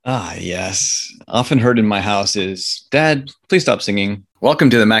Ah, yes. Often heard in my house is, Dad, please stop singing.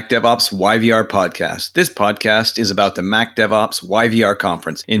 Welcome to the Mac DevOps YVR podcast. This podcast is about the Mac DevOps YVR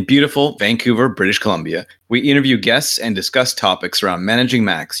conference in beautiful Vancouver, British Columbia. We interview guests and discuss topics around managing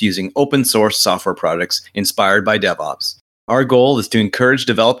Macs using open source software products inspired by DevOps. Our goal is to encourage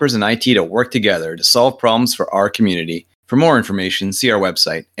developers and IT to work together to solve problems for our community. For more information, see our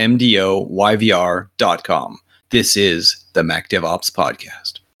website, mdoyvr.com. This is the Mac DevOps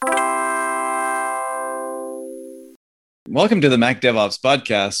podcast. Welcome to the Mac DevOps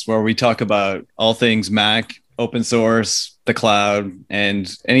podcast, where we talk about all things Mac, open source, the cloud,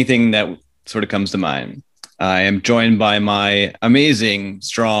 and anything that sort of comes to mind. I am joined by my amazing,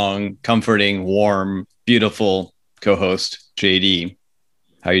 strong, comforting, warm, beautiful co-host, JD.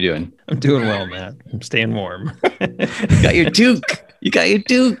 How you doing? I'm doing well, Matt. I'm staying warm. You got your toque. You got your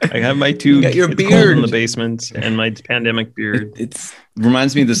toque. I have my toque. You got your it's beard cold in the basement and my pandemic beard. It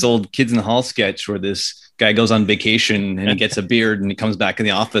reminds me of this old Kids in the Hall sketch where this guy goes on vacation and he gets a beard and he comes back in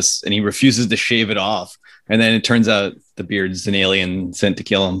the office and he refuses to shave it off. And then it turns out the beard's an alien sent to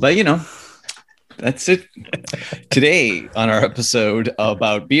kill him. But, that's it. Today on our episode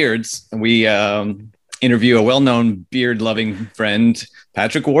about beards, we interview a well-known beard-loving friend,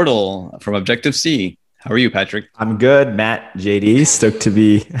 Patrick Wardle from Objective-C. How are you, Patrick? I'm good, Matt, JD. Stoked to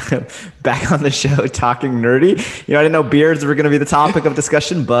be back on the show talking nerdy. I didn't know beards were going to be the topic of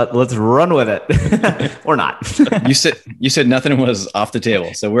discussion, but let's run with it. Or not. You said nothing was off the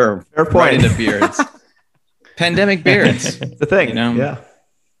table, so we're Fair point. right into beards. Pandemic beards. It's the thing.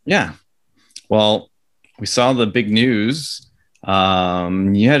 Yeah. Well, we saw the big news. You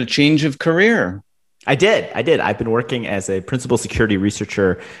had a change of career. I did. I've been working as a principal security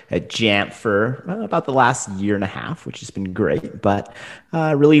researcher at Jamf for about the last year and a half, which has been great, but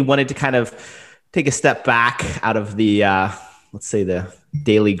really wanted to kind of take a step back out of the, let's say, the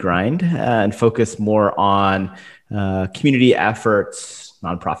daily grind and focus more on community efforts,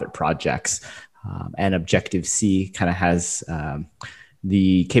 nonprofit projects, and Objective-C kind of has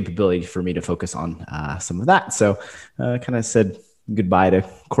the capability for me to focus on some of that. So kind of said goodbye to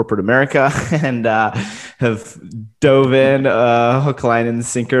corporate America and have dove in hook, line, and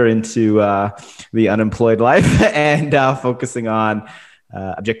sinker into the unemployed life and focusing on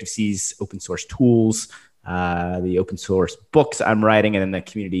Objective-C's open source tools, the open source books I'm writing, and then the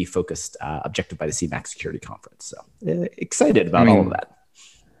community focused Objective by the C Mac Security Conference. So excited about all of that.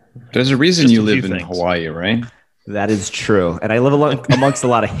 There's a reason you live in Hawaii, right? That is true. And I live amongst a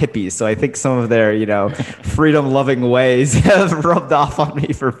lot of hippies. So I think some of their, freedom-loving ways have rubbed off on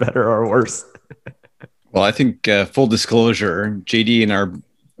me for better or worse. Well, I think full disclosure, JD and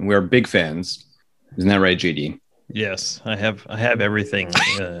we're big fans. Isn't that right, JD? Yes, I have everything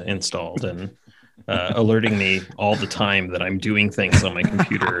installed and alerting me all the time that I'm doing things on my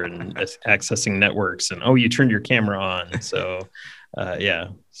computer and accessing networks. And, you turned your camera on. So,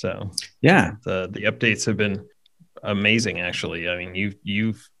 So the updates have been amazing, actually. I mean,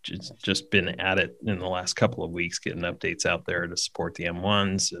 you've just been at it in the last couple of weeks, getting updates out there to support the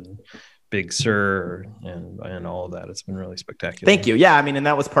M1s and Big Sur and all of that. It's been really spectacular. Thank you. Yeah, I mean, and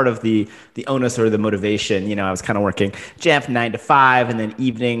that was part of the onus or the motivation. I was kind of working Jamf 9 to 5, and then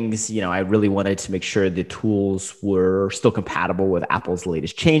evenings. I really wanted to make sure the tools were still compatible with Apple's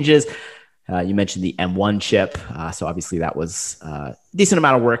latest changes. You mentioned the M1 chip. So obviously that was a decent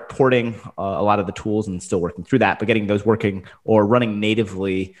amount of work porting a lot of the tools and still working through that, but getting those working or running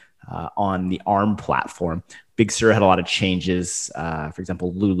natively on the ARM platform. Big Sur had a lot of changes. For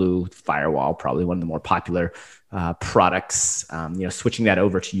example, Lulu Firewall, probably one of the more popular products, switching that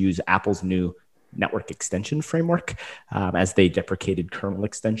over to use Apple's new network extension framework as they deprecated kernel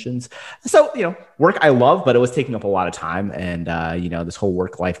extensions. So, work I love, but it was taking up a lot of time. And, this whole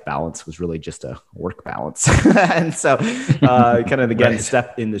work-life balance was really just a work balance. And so kind of, again,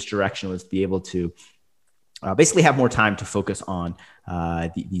 step in this direction was to be able to basically have more time to focus on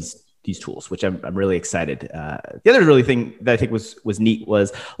these tools, which I'm really excited. The other really thing that I think was neat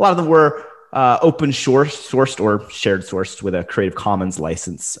was a lot of them were open sourced or shared sourced with a Creative Commons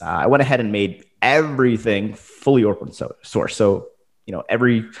license. I went ahead and made everything fully open source. So,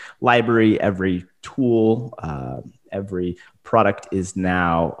 every library, every tool, every product is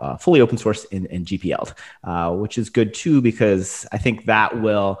now fully open source and GPL'd, which is good too, because I think that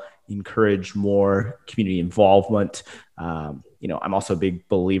will encourage more community involvement. I'm also a big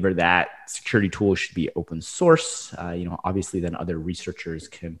believer that security tools should be open source. Obviously then other researchers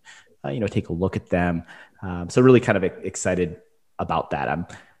can, take a look at them. So really kind of excited about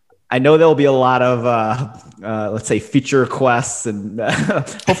that. I know there'll be a lot of, let's say, feature requests and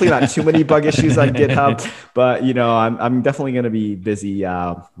hopefully not too many bug issues on GitHub. But I'm definitely going to be busy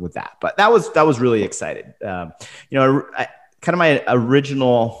with that. But that was really exciting. Kind of my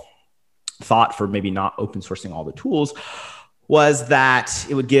original thought for maybe not open sourcing all the tools was that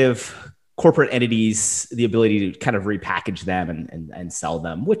it would give corporate entities the ability to kind of repackage them and sell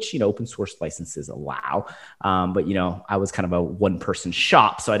them, which, open source licenses allow. But, I was kind of a one person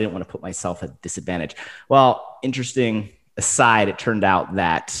shop, so I didn't want to put myself at a disadvantage. Well, interesting aside, it turned out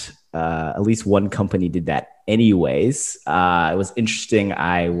that at least one company did that anyways. It was interesting.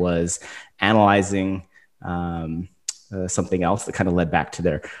 I was analyzing something else that kind of led back to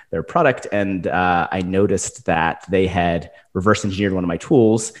their product. And I noticed that they had reverse engineered one of my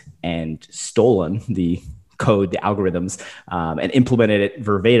tools and stolen the code, the algorithms, and implemented it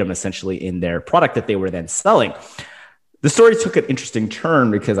verbatim essentially in their product that they were then selling. The story took an interesting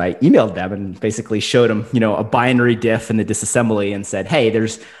turn because I emailed them and basically showed them, a binary diff in the disassembly and said, hey,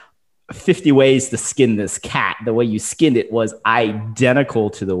 there's 50 ways to skin this cat. The way you skinned it was identical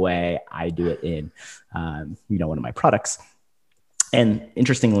to the way I do it in, one of my products. And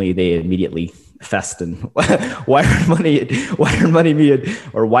interestingly, they immediately fessed and wired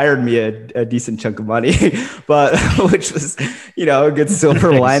me a decent chunk of money, but which was, a good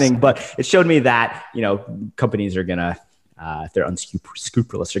silver lining. But it showed me that, companies are gonna, if they're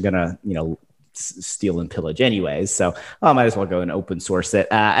unscrupulous, are gonna, steal and pillage anyways. So I might as well go and open source it.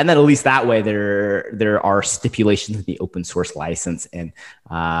 And then at least that way there are stipulations in the open source license and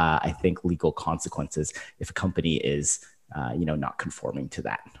I think legal consequences if a company is not conforming to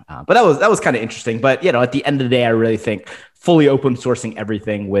that. But that was kind of interesting. But, at the end of the day, I really think fully open sourcing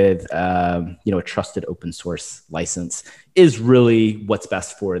everything with, a trusted open source license is really what's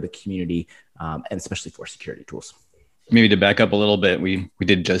best for the community and especially for security tools. Maybe to back up a little bit, we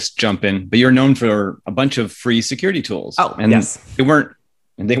did just jump in, but you're known for a bunch of free security tools. Oh, and yes. They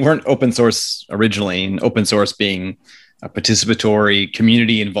weren't open source originally, and open source being a participatory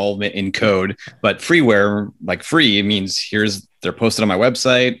community involvement in code, but freeware, like free, means they're posted on my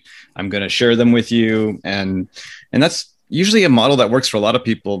website. I'm going to share them with you. And that's usually a model that works for a lot of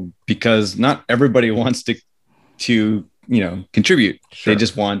people because not everybody wants to contribute. Sure. They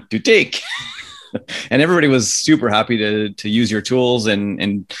just want to take. And everybody was super happy to use your tools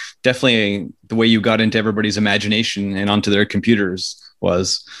and definitely the way you got into everybody's imagination and onto their computers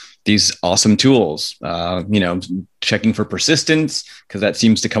was these awesome tools, checking for persistence, because that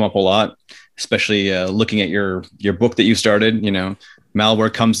seems to come up a lot, especially looking at your book that you started,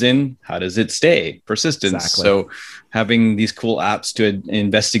 malware comes in, how does it stay? Persistence. Exactly. So having these cool apps to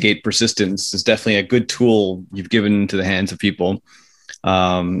investigate persistence is definitely a good tool you've given into the hands of people.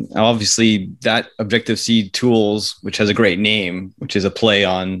 Obviously that Objective-C tools, which has a great name, which is a play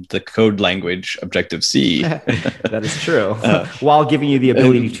on the code language Objective-C. That is true. While giving you the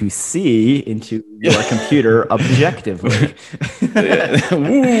ability to see into your computer objectively.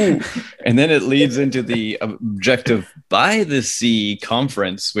 And then it leads into the Objective by the C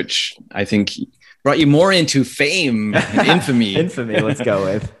conference, which I think brought you more into fame and infamy. Infamy, let's go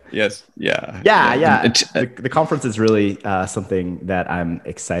with. Yes. Yeah. Yeah. The conference is really something that I'm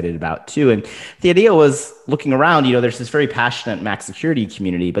excited about too. And the idea was looking around, there's this very passionate Mac security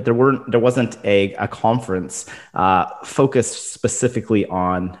community, but there wasn't a conference focused specifically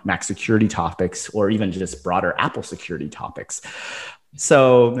on Mac security topics or even just broader Apple security topics.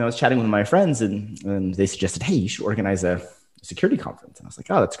 So I was chatting with my friends and they suggested, hey, you should organize a security conference. And I was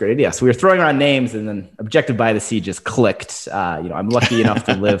like, oh, that's a great idea. So we were throwing around names and then Objective by the Sea just clicked. I'm lucky enough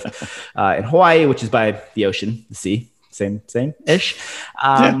to live in Hawaii, which is by the ocean, the sea, same-ish.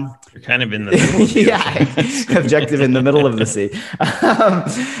 You're kind of in the middle of the yeah, Objective in the middle of the sea.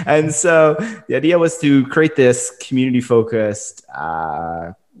 And so the idea was to create this community-focused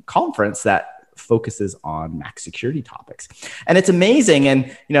conference that focuses on Mac security topics. And it's amazing.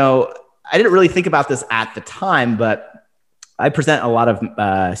 And, I didn't really think about this at the time, but I present a lot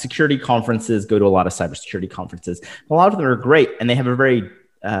of security conferences, go to a lot of cybersecurity conferences. A lot of them are great, and they have a very,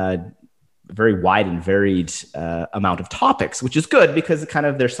 very wide and varied amount of topics, which is good because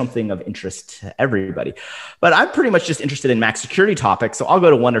there's something of interest to everybody. But I'm pretty much just interested in Mac security topics, so I'll go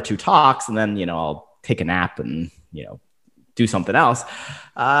to one or two talks, and then I'll take a nap and do something else.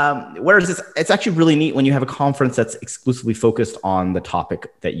 Whereas it's actually really neat when you have a conference that's exclusively focused on the topic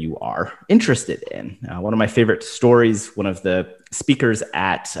that you are interested in. One of my favorite stories, one of the speakers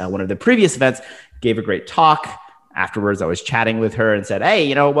at one of the previous events gave a great talk. Afterwards, I was chatting with her and said, hey,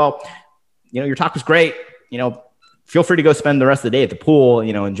 your talk was great. feel free to go spend the rest of the day at the pool,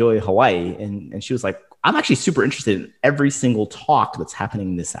 enjoy Hawaii. And she was like, I'm actually super interested in every single talk that's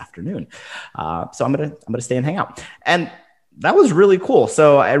happening this afternoon. So I'm gonna stay and hang out. And that was really cool.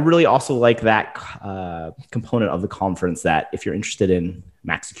 So I really also like that component of the conference, that if you're interested in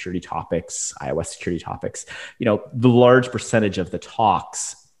Mac security topics, iOS security topics, the large percentage of the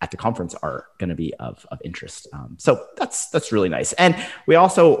talks at the conference are going to be of interest. So that's really nice. And we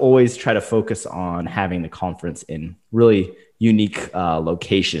also always try to focus on having the conference in really unique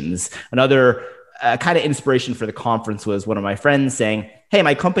locations. Another kind of inspiration for the conference was one of my friends saying, hey,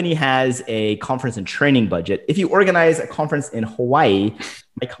 my company has a conference and training budget. If you organize a conference in Hawaii,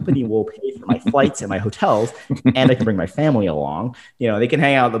 my company will pay for my flights and my hotels, and I can bring my family along. They can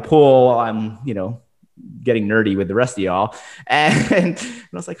hang out at the pool. I'm, getting nerdy with the rest of y'all. And I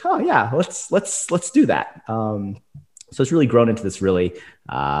was like, oh yeah, let's do that. So it's really grown into this really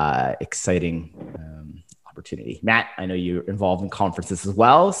exciting opportunity. Matt, I know you're involved in conferences as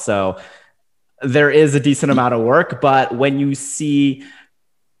well. So there is a decent amount of work, but when you see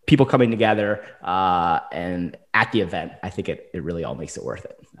people coming together and at the event, I think it really all makes it worth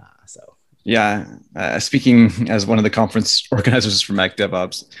it. Yeah. Speaking as one of the conference organizers for Mac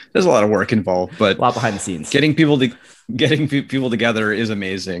DevOps, there's a lot of work involved, but a lot behind the scenes. Getting people together is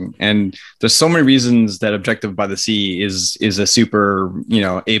amazing. And there's so many reasons that Objective by the Sea is a super,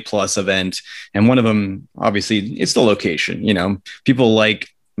 A+ event. And one of them, obviously, it's the location. People like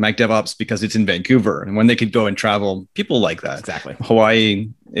Mac DevOps because it's in Vancouver, and when they could go and travel, people like that. Exactly. Hawaii,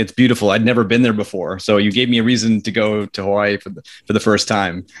 it's beautiful. I'd never been there before, so you gave me a reason to go to Hawaii for the first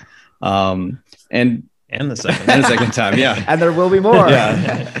time, and the second time, yeah. And there will be more.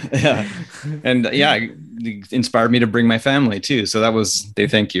 yeah, and it inspired me to bring my family too. So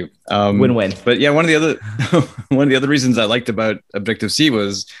thank you. Win-win. But yeah, one of the other reasons I liked about Objective C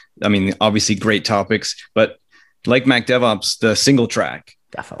was, obviously great topics, but like Mac DevOps, the single track.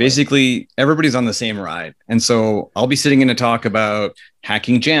 Definitely. Basically, everybody's on the same ride. And so I'll be sitting in a talk about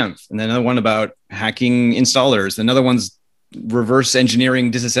hacking Jamf, and then another one about hacking installers. Another one's reverse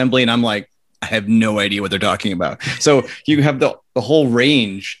engineering disassembly. And I'm like, I have no idea what they're talking about. So you have the whole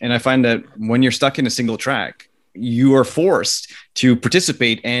range. And I find that when you're stuck in a single track, you are forced to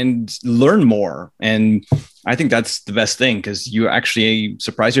participate and learn more. And I think that's the best thing, because you actually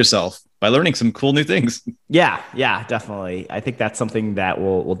surprise yourself by learning some cool new things. Yeah, definitely. I think that's something that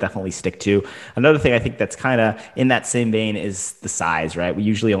we'll definitely stick to. Another thing I think that's kind of in that same vein is the size, right? We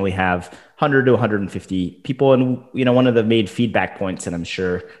usually only have 100 to 150 people. And, one of the main feedback points, and I'm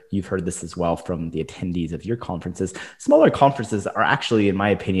sure you've heard this as well from the attendees of your conferences, smaller conferences are actually, in my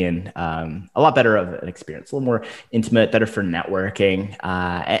opinion, a lot better of an experience, a little more intimate, better for networking.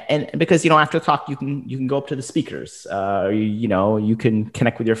 And because, after the talk, you can go up to the speakers, you can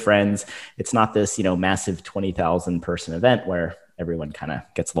connect with your friends. It's not this, massive 20,000 person event where everyone kind of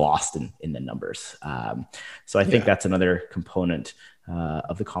gets lost in the numbers. So I think that's another component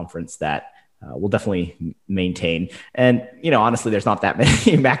of the conference that we'll definitely maintain. And, honestly, there's not that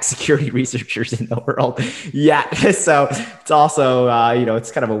many Mac security researchers in the world yet. So it's also,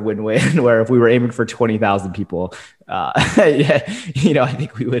 it's kind of a win-win where if we were aiming for 20,000 people, I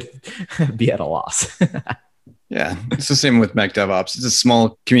think we would be at a loss. Yeah, it's the same with Mac DevOps. It's a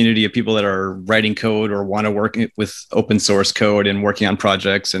small community of people that are writing code or want to work with open source code and working on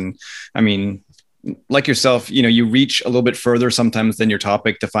projects. And like yourself, you reach a little bit further sometimes than your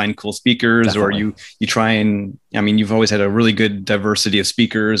topic to find cool speakers. Definitely. Or you try and, you've always had a really good diversity of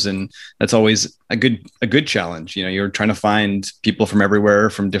speakers, and that's always a good challenge. You're trying to find people from everywhere,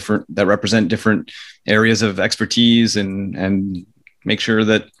 that represent different areas of expertise, and make sure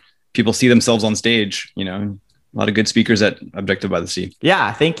that people see themselves on stage. A lot of good speakers at Objective by the Sea.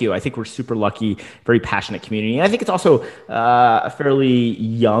 Yeah, thank you. I think we're super lucky, very passionate community. And I think it's also a fairly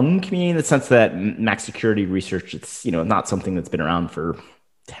young community in the sense that Mac security research, it's, not something that's been around for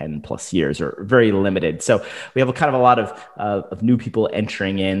 10 plus years or very limited. So we have a lot of new people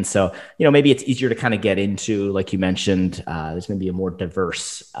entering in. So, maybe it's easier to kind of get into, like you mentioned, there's going to be a more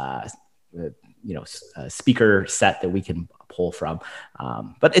diverse, speaker set that we can pull from.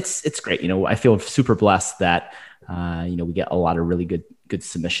 But it's great. I feel super blessed that, we get a lot of really good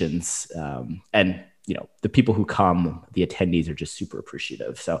submissions. And, the people who come, the attendees are just super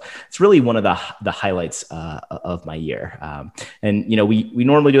appreciative. So it's really one of the highlights of my year. And, we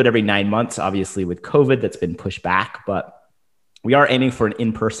normally do it every 9 months, obviously with COVID that's been pushed back, but we are aiming for an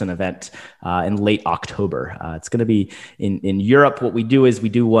in-person event in late October. It's going to be in Europe. What we do is we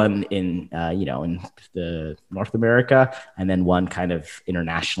do one in the North America, and then one kind of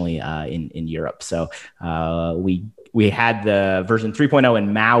internationally in Europe. So we we had the version 3.0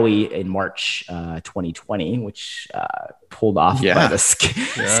 in Maui in March 2020, which pulled off by the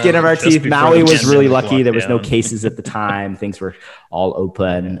skin of our teeth. Maui was really lucky. There was no cases at the time. Things were all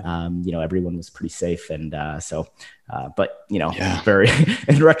open. Everyone was pretty safe. And very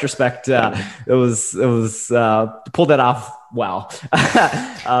in retrospect, it was pulled that off well.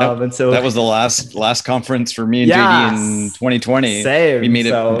 And so that was the last conference for me and JD in 2020. Same. We made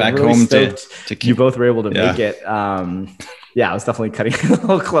it back really home to keep. You both were able to make it. I was definitely cutting a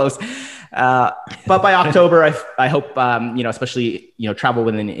little close. But by October, I hope, especially, travel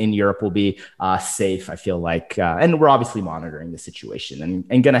in Europe will be safe, I feel like. And we're obviously monitoring the situation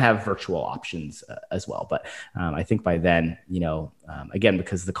and going to have virtual options as well. But I think by then, again,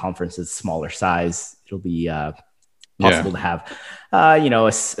 because the conference is smaller size, it'll be possible to have,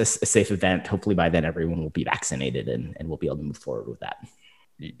 a safe event. Hopefully by then, everyone will be vaccinated and we'll be able to move forward with that.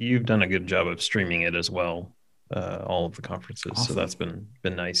 You've done a good job of streaming it as well. All of the conferences. Awesome. So that's been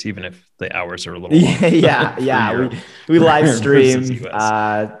nice, even if the hours are a little long. We live stream,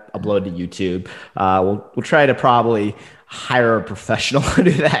 upload to YouTube. We'll try to probably hire a professional to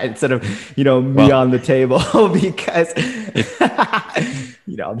do that instead of, me on the table because,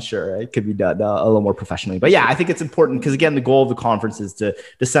 I'm sure it could be done a little more professionally. But I think it's important because, again, the goal of the conference is to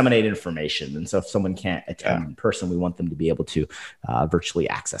disseminate information. And so if someone can't attend in person, we want them to be able to virtually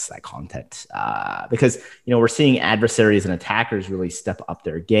access that content because, we're seeing adversaries and attackers really step up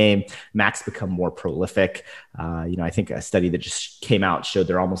their game. Macs become more prolific. I think a study that just came out showed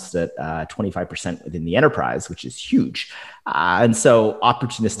they're almost at 25% within the enterprise, which is huge. And so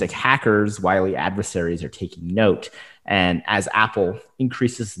opportunistic hackers, wily adversaries are taking note. And as Apple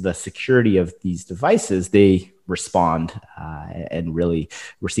increases the security of these devices, they respond. And really,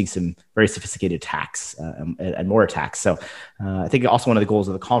 we're seeing some very sophisticated attacks and more attacks. So I think also one of the goals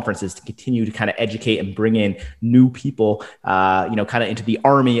of the conference is to continue to kind of educate and bring in new people, kind of into the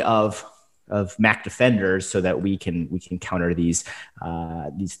army of Mac defenders so that we can counter these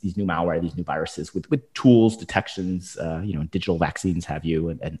new malware, these new viruses with tools, detections, digital vaccines, have you,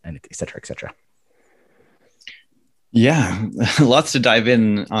 and et cetera, et cetera. Yeah, lots to dive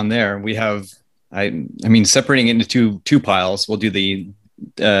in on there. We have, separating it into two piles. We'll do the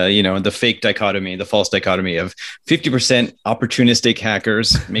fake dichotomy, the false dichotomy of 50% opportunistic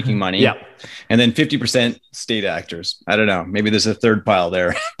hackers making money, and then 50% state actors. I don't know, maybe there's a third pile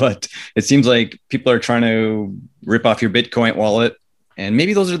there, but it seems like people are trying to rip off your Bitcoin wallet. And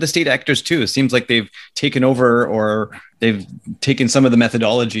maybe those are the state actors too. It seems like they've taken over or they've taken some of the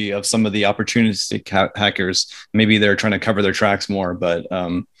methodology of some of the opportunistic hackers. Maybe they're trying to cover their tracks more, but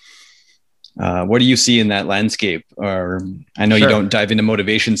what do you see in that landscape? Or I know you don't dive into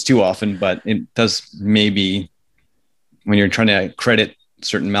motivations too often, but it does maybe when you're trying to credit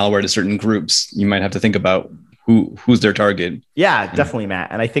certain malware to certain groups, you might have to think about who's their target. Yeah, definitely,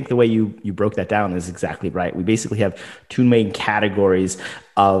 Matt. And I think the way you broke that down is exactly right. We basically have two main categories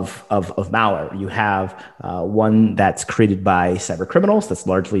of malware. You have one that's created by cyber criminals that's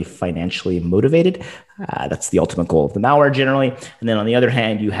largely financially motivated. That's the ultimate goal of the malware generally. And then on the other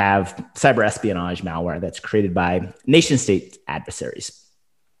hand, you have cyber espionage malware that's created by nation state adversaries.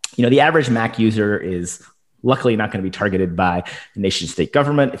 The average Mac user is luckily not going to be targeted by the nation state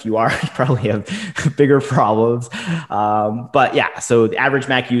government. If you are, you probably have bigger problems. So the average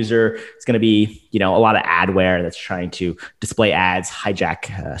Mac user is going to be, a lot of adware that's trying to display ads,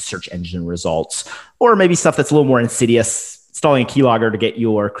 hijack search engine results, or maybe stuff that's a little more insidious, installing a keylogger to get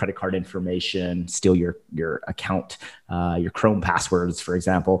your credit card information, steal your account, your Chrome passwords, for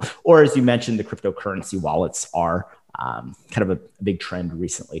example. Or as you mentioned, the cryptocurrency wallets are kind of a big trend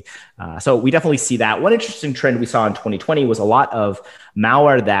recently. So we definitely see that. One interesting trend we saw in 2020 was a lot of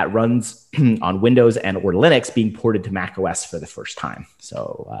malware that runs on Windows or Linux being ported to Mac OS for the first time.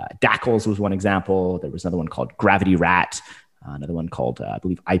 So Dackles was one example. There was another one called Gravity Rat, another one called, I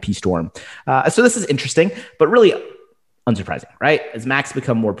believe, IP Storm. So this is interesting, but really unsurprising, right? As Macs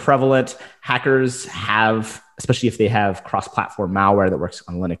become more prevalent, hackers have, especially if they have cross-platform malware that works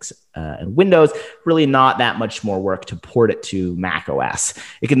on Linux and Windows, really not that much more work to port it to Mac OS.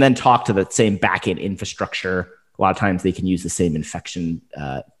 It can then talk to the same backend infrastructure. A lot of times they can use the same infection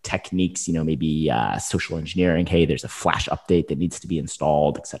techniques, maybe social engineering. Hey, there's a flash update that needs to be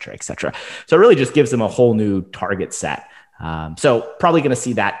installed, et cetera, et cetera. So it really just gives them a whole new target set. So probably going to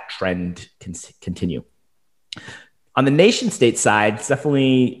see that trend continue. On the nation state side, it's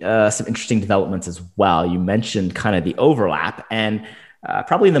definitely some interesting developments as well. You mentioned kind of the overlap, and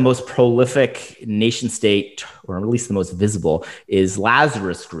probably the most prolific nation state, or at least the most visible, is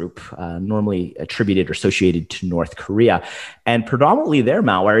Lazarus Group, normally attributed or associated to North Korea. And predominantly their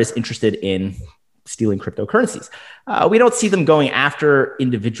malware is interested in stealing cryptocurrencies. We don't see them going after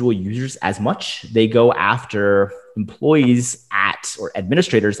individual users as much. They go after employees at or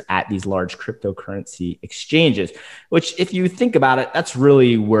administrators at these large cryptocurrency exchanges, which if you think about it, that's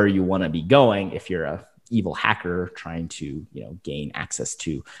really where you want to be going if you're a evil hacker trying to gain access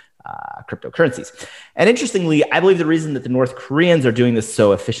to cryptocurrencies. And interestingly, I believe the reason that the North Koreans are doing this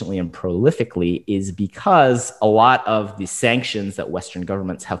so efficiently and prolifically is because a lot of the sanctions that Western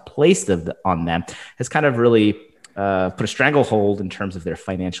governments have placed on them has kind of really put a stranglehold in terms of their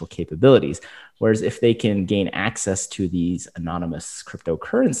financial capabilities. Whereas if they can gain access to these anonymous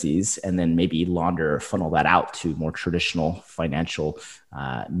cryptocurrencies and then maybe launder or funnel that out to more traditional financial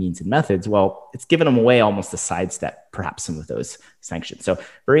means and methods, well, it's given them a way almost to sidestep perhaps some of those sanctions. So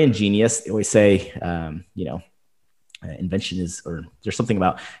very ingenious. They always say, invention is, or there's something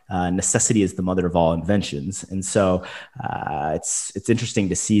about necessity is the mother of all inventions. And so it's interesting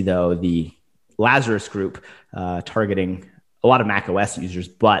to see, though, the Lazarus group targeting a lot of Mac OS users,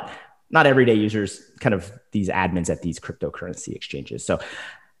 but not everyday users, kind of these admins at these cryptocurrency exchanges. So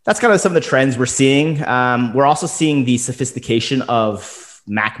that's kind of some of the trends we're seeing. We're also seeing the sophistication of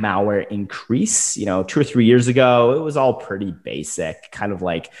Mac malware increase. 2 or 3 years ago, it was all pretty basic, kind of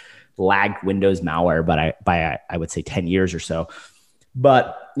like lagged Windows malware, but I would say 10 years or so.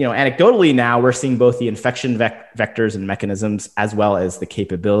 But anecdotally now, we're seeing both the infection vectors and mechanisms as well as the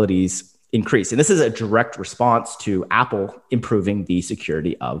capabilities increase. And this is a direct response to Apple improving the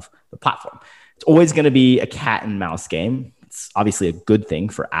security of the platform. It's always going to be a cat and mouse game. It's obviously a good thing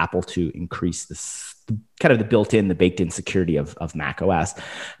for Apple to increase this kind of the baked in security of Mac OS.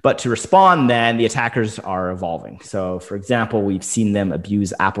 But to respond, then the attackers are evolving. So for example, we've seen them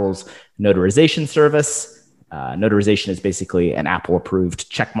abuse Apple's notarization service. Notarization is basically an Apple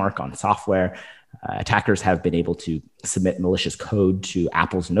approved checkmark on software. Attackers have been able to submit malicious code to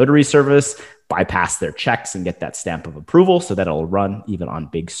Apple's notary service, bypass their checks, and get that stamp of approval so that it'll run even on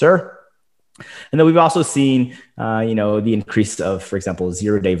Big Sur. And then we've also seen, the increase of, for example,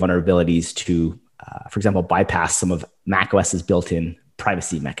 0-day vulnerabilities to, for example, bypass some of macOS's built-in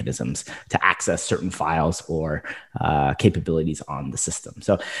privacy mechanisms to access certain files or capabilities on the system.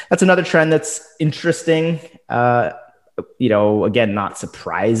 So that's another trend that's interesting. Again, not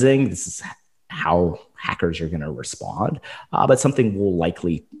surprising. This is how hackers are going to respond, but something we'll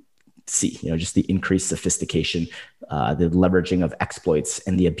likely see, just the increased sophistication, the leveraging of exploits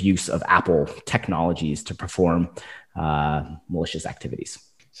and the abuse of Apple technologies to perform malicious activities.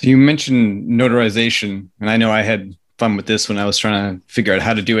 So you mentioned notarization, and I know I had fun with this when I was trying to figure out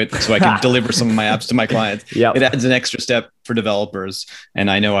how to do it so I could deliver some of my apps to my clients. Yep. It adds an extra step for developers.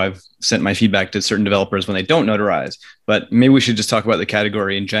 And I know I've sent my feedback to certain developers when they don't notarize, but maybe we should just talk about the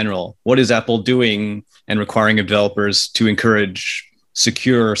category in general. What is Apple doing and requiring of developers to encourage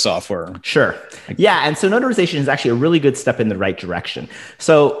secure software? Sure. Yeah. And so notarization is actually a really good step in the right direction.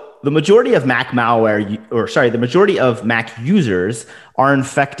 So the majority of Mac malware, the majority of Mac users are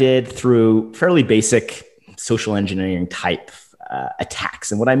infected through fairly basic social engineering type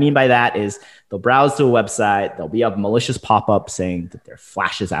attacks. And what I mean by that is they'll browse to a website, there'll be a malicious pop-up saying that their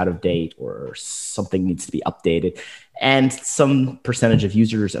flash is out of date or something needs to be updated. And some percentage of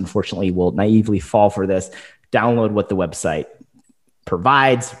users, unfortunately, will naively fall for this, download what the website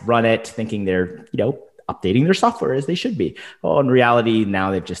provides, run it, thinking they're, updating their software as they should be. Well, in reality, now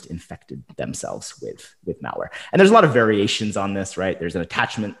they've just infected themselves with malware. And there's a lot of variations on this, right? There's an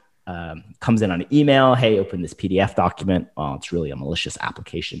attachment comes in on an email. Hey, open this PDF document. Oh, it's really a malicious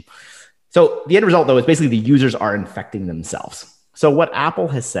application. So the end result, though, is basically the users are infecting themselves. So what Apple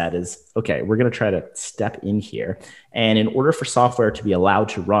has said is, okay, we're going to try to step in here. And in order for software to be allowed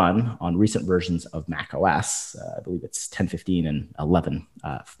to run on recent versions of Mac OS, I believe it's 10.15 and 11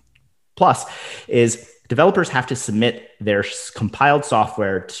 plus, is developers have to submit their compiled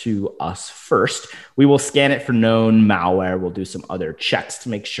software to us first. We will scan it for known malware. We'll do some other checks to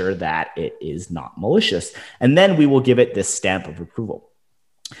make sure that it is not malicious. And then we will give it this stamp of approval.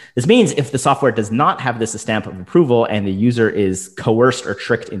 This means if the software does not have this stamp of approval and the user is coerced or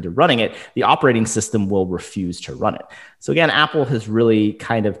tricked into running it, the operating system will refuse to run it. So again, Apple has really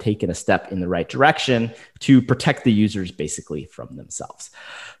kind of taken a step in the right direction to protect the users basically from themselves.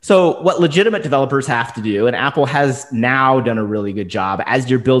 So what legitimate developers have to do, and Apple has now done a really good job as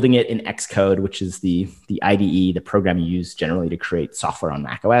you're building it in Xcode, which is the IDE, the program you use generally to create software on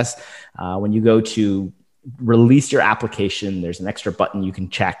macOS. When you go to release your application, there's an extra button you can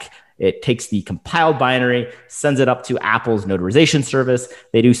check. It takes the compiled binary, sends it up to Apple's notarization service.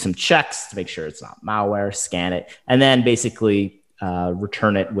 They do some checks to make sure it's not malware, scan it, and then basically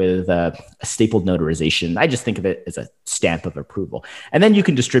return it with a stapled notarization. I just think of it as a stamp of approval. And then you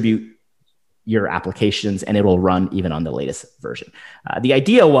can distribute your applications, and it'll run even on the latest version. The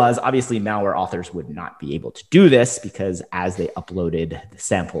idea was obviously malware authors would not be able to do this because as they uploaded the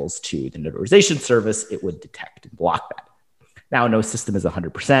samples to the notarization service, it would detect and block that. Now, no system is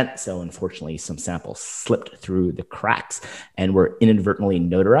 100%, so unfortunately, some samples slipped through the cracks and were inadvertently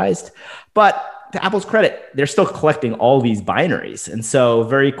notarized. But to Apple's credit, they're still collecting all these binaries. And so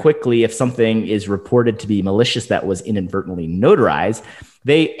very quickly, if something is reported to be malicious that was inadvertently notarized,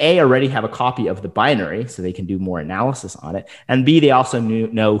 they already have a copy of the binary, so they can do more analysis on it. And B, they also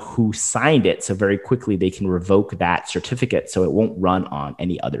know who signed it. So very quickly, they can revoke that certificate so it won't run on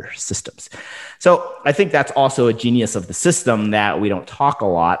any other systems. So I think that's also a genius of the system that we don't talk a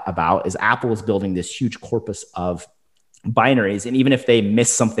lot about is Apple is building this huge corpus of binaries. And even if they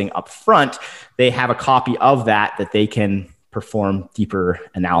miss something up front, they have a copy of that they can perform deeper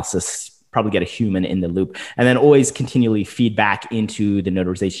analysis, probably get a human in the loop, and then always continually feed back into the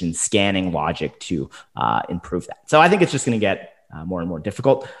notarization scanning logic to improve that. So I think it's just going to get more and more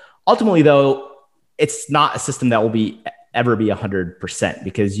difficult. Ultimately, though, it's not a system that will ever be 100%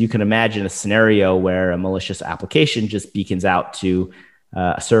 because you can imagine a scenario where a malicious application just beacons out to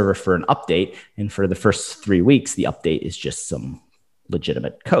a server for an update. And for the first 3 weeks, the update is just some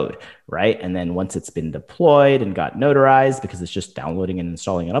legitimate code, right? And then once it's been deployed and got notarized because it's just downloading and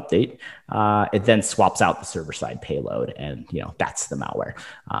installing an update, it then swaps out the server-side payload, and that's the malware.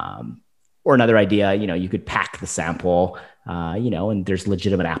 Or another idea, you could pack the sample, and there's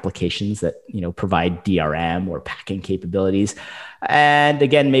legitimate applications that provide DRM or packing capabilities, and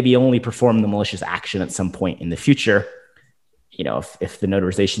again maybe only perform the malicious action at some point in the future. If the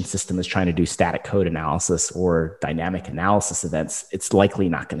notarization system is trying to do static code analysis or dynamic analysis events, it's likely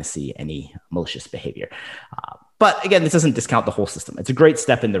not going to see any malicious behavior. But again, this doesn't discount the whole system. It's a great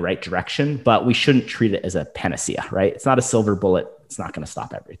step in the right direction, but we shouldn't treat it as a panacea, right? It's not a silver bullet. It's not going to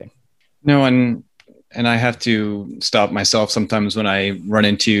stop everything. No, and I have to stop myself sometimes when I run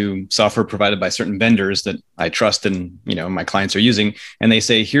into software provided by certain vendors that I trust and my clients are using, and they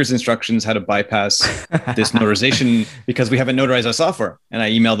say, "Here's instructions how to bypass this notarization because we haven't notarized our software." And I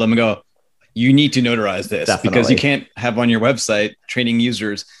email them and go, "You need to notarize this." Definitely. Because you can't have on your website training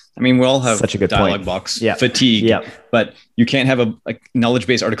users. I mean, we all have such a good dialog box fatigue, but you can't have a knowledge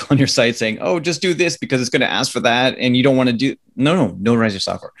base article on your site saying, "Oh, just do this because it's going to ask for that," and you don't want to do. No, notarize your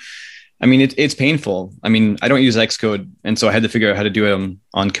software. I mean, it's painful. I mean, I don't use Xcode, and so I had to figure out how to do it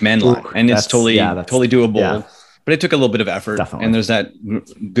on command line, and it's totally doable. Yeah. But it took a little bit of effort. Definitely. And there's that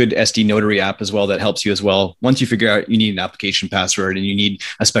good SD Notary app as well that helps you as well. Once you figure out you need an application password and you need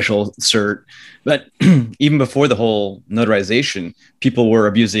a special cert, but even before the whole notarization, people were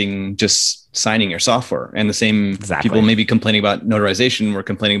abusing just signing your software, and the same people maybe complaining about notarization were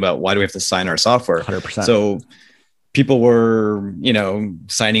complaining about why do we have to sign our software? 100%. So people were,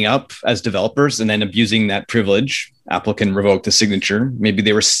 signing up as developers and then abusing that privilege. Apple can revoke the signature. Maybe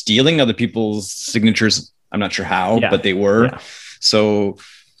they were stealing other people's signatures. I'm not sure how, but they were. Yeah. So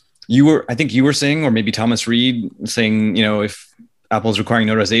I think you were saying, or maybe Thomas Reed saying, if Apple's requiring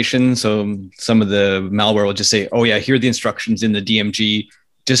notarization, so some of the malware will just say, "Oh yeah, here are the instructions in the DMG.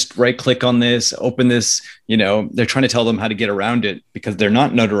 Just right click on this, open this." They're trying to tell them how to get around it because they're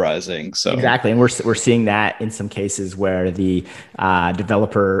not notarizing. So exactly. And we're seeing that in some cases where the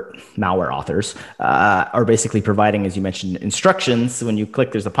developer malware authors are basically providing, as you mentioned, instructions. So when you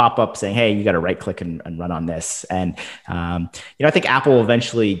click, there's a pop-up saying, "Hey, you got to right click and run on this." And, I think Apple will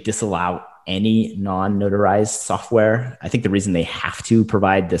eventually disallow any non-notarized software. I think the reason they have to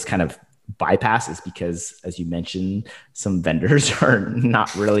provide this kind of bypass is because, as you mentioned, some vendors are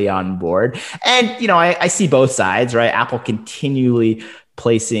not really on board. And, I see both sides, right? Apple continually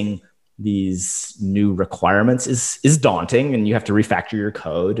placing these new requirements is daunting, and you have to refactor your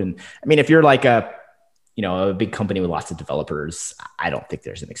code. And I mean, if you're like a big company with lots of developers, I don't think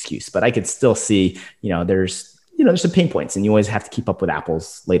there's an excuse, but I could still see, there's some pain points, and you always have to keep up with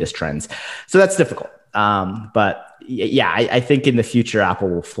Apple's latest trends. So that's difficult. But yeah, I think in the future, Apple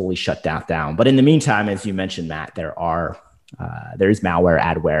will fully shut that down. But in the meantime, as you mentioned, Matt, there is malware,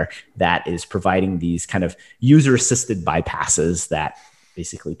 adware that is providing these kind of user-assisted bypasses that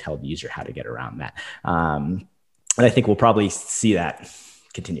basically tell the user how to get around that. And I think we'll probably see that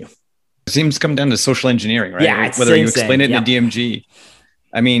continue. It seems to come down to social engineering, right? Yeah, whether you explain it in the DMG.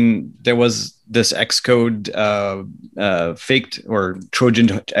 I mean, there was this Xcode faked or Trojan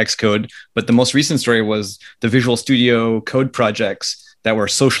Xcode, but the most recent story was the Visual Studio Code projects that were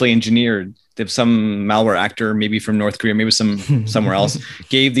socially engineered. If some malware actor, maybe from North Korea, maybe somewhere else,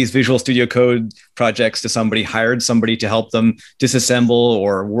 gave these Visual Studio Code projects to somebody, hired somebody to help them disassemble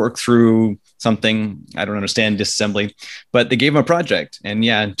or work through something. I don't understand disassembly, but they gave them a project. And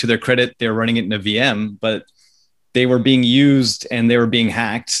yeah, to their credit, they were running it in a VM, but they were being used and they were being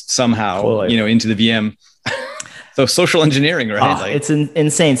hacked somehow, Totally. into the VM. So social engineering, right? It's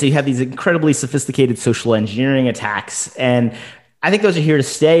insane. So you have these incredibly sophisticated social engineering attacks, and I think those are here to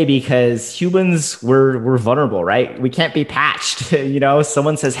stay because humans we're vulnerable, right? We can't be patched.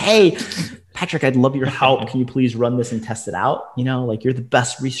 Someone says, "Hey, Patrick, I'd love your help. Can you please run this and test it out? Like you're the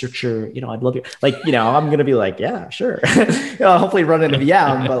best researcher. I'd love your I'm gonna be like, yeah, sure. Hopefully run in a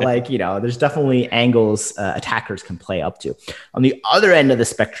VM, but there's definitely angles attackers can play up to. On the other end of the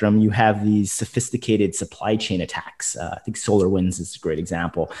spectrum, you have these sophisticated supply chain attacks. I think SolarWinds is a great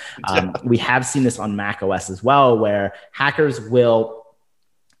example. We have seen this on Mac OS as well, where hackers will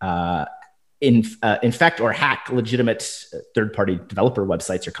infect or hack legitimate third-party developer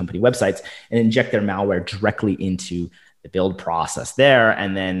websites or company websites and inject their malware directly into the build process there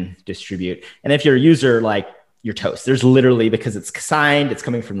and then distribute. And if you're a user, you're toast. There's literally, because it's signed, it's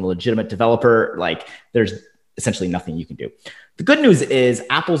coming from the legitimate developer, there's essentially nothing you can do. The good news is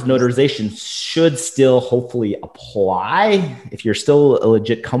Apple's notarization should still hopefully apply. If you're still a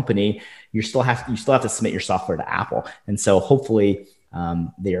legit company, you still have to submit your software to Apple. And so hopefully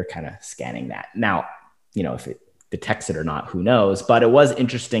they are kind of scanning that. Now, if it detects it or not, who knows? But it was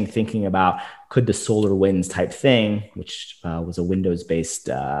interesting thinking about, could the SolarWinds type thing, which was a Windows-based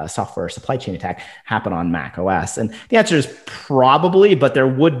software supply chain attack, happen on Mac OS? And the answer is probably, but there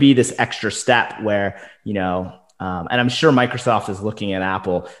would be this extra step where, and I'm sure Microsoft is looking at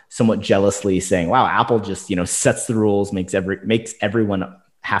Apple somewhat jealously saying, wow, Apple just, sets the rules, makes everyone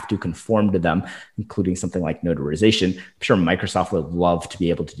have to conform to them, including something like notarization. I'm sure Microsoft would love to be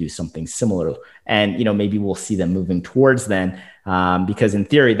able to do something similar. And, maybe we'll see them moving towards then, because in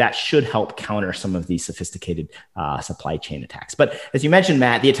theory, that should help counter some of these sophisticated supply chain attacks. But as you mentioned,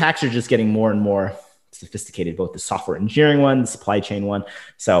 Matt, the attacks are just getting more and more sophisticated, both the software engineering one, the supply chain one.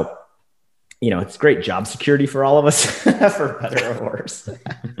 So, it's great job security for all of us, for better or worse.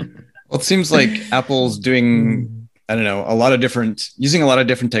 Well, it seems like Apple's doing, I don't know, using a lot of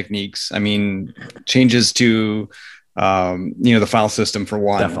different techniques. I mean, changes to, the file system for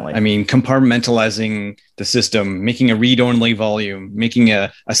one. Definitely. I mean, compartmentalizing the system, making a read-only volume, making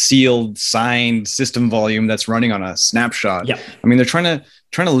a sealed, signed system volume that's running on a snapshot. Yep. I mean, they're trying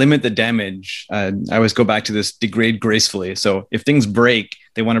to limit the damage. I always go back to this: degrade gracefully. So if things break,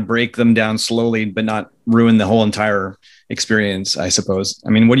 they want to break them down slowly, but not ruin the whole entire experience, I suppose. I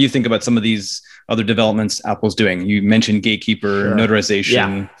mean, what do you think about some of these other developments Apple's doing? You mentioned gatekeeper, Sure. notarization.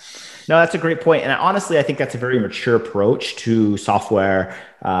 Yeah. No, that's a great point. And honestly, I think that's a very mature approach to software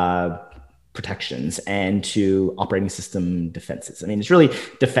protections and to operating system defenses. I mean, it's really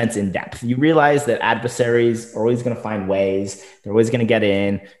defense in depth. You realize that adversaries are always going to find ways. They're always going to get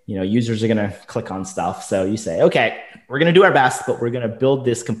in. Users are going to click on stuff. So you say, okay, we're going to do our best, but we're going to build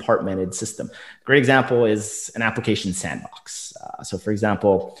this compartmented system. A great example is an application sandbox. So for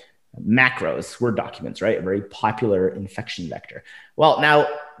example, macros, Word documents, right? A very popular infection vector. Well, now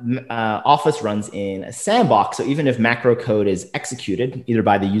Office runs in a sandbox. So even if macro code is executed, either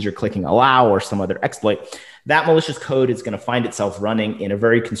by the user clicking allow or some other exploit, that malicious code is going to find itself running in a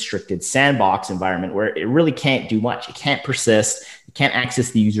very constricted sandbox environment where it really can't do much. It can't persist. It can't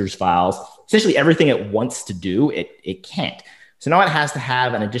access the user's files. Essentially everything it wants to do, it can't. So now it has to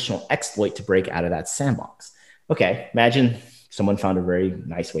have an additional exploit to break out of that sandbox. Okay, imagine someone found a very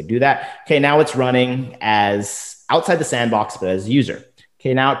nice way to do that. Okay, now it's running as outside the sandbox, but as a user.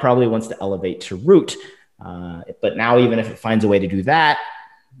 Okay, now it probably wants to elevate to root. But now even if it finds a way to do that,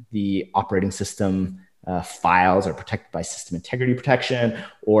 the operating system files are protected by system integrity protection,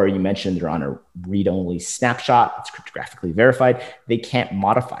 or you mentioned they're on a read-only snapshot. It's cryptographically verified. They can't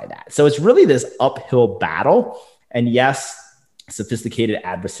modify that. So it's really this uphill battle. And yes, sophisticated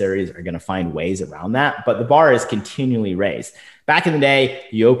adversaries are going to find ways around that, but the bar is continually raised. Back in the day,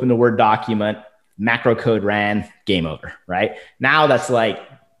 you open the Word document, macro code ran, game over, right? Now that's like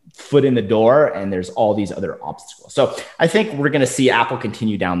foot in the door and there's all these other obstacles. So I think we're going to see Apple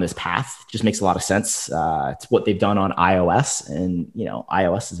continue down this path. It just makes a lot of sense. It's what they've done on iOS, and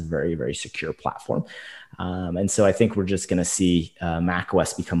iOS is a very, very secure platform. And so I think we're just going to see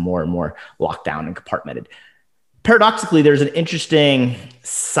macOS become more and more locked down and compartmented. Paradoxically, there's an interesting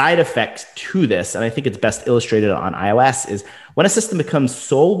side effect to this, and I think it's best illustrated on iOS, is when a system becomes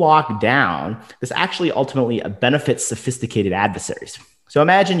so locked down, this actually ultimately benefits sophisticated adversaries. So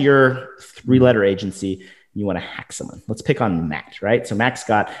imagine you're a 3-letter agency you want to hack someone. Let's pick on Matt, right? So Matt's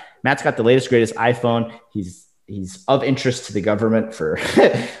got the latest, greatest iPhone. He's of interest to the government for,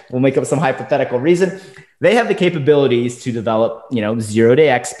 we'll make up some hypothetical reason. They have the capabilities to develop, zero-day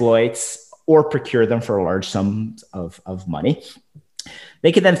exploits or procure them for large sums of money.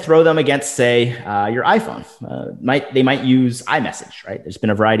 They could then throw them against, say, your iPhone. They might use iMessage, right? There's been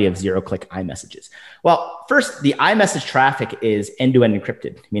a variety of zero-click iMessages. Well, first, the iMessage traffic is end-to-end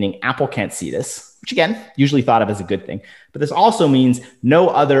encrypted, meaning Apple can't see this, which again, usually thought of as a good thing. But this also means no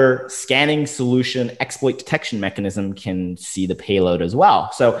other scanning solution exploit detection mechanism can see the payload as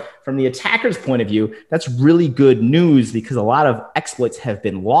well. So from the attacker's point of view, that's really good news because a lot of exploits have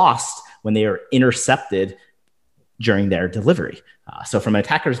been lost when they are intercepted during their delivery. So from an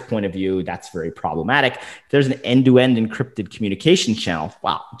attacker's point of view, that's very problematic. If there's an end-to-end encrypted communication channel,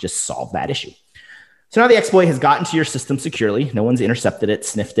 wow, just solve that issue. So now the exploit has gotten to your system securely. No one's intercepted it,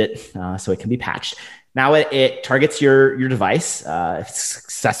 sniffed it, so it can be patched. Now it targets your device. If it's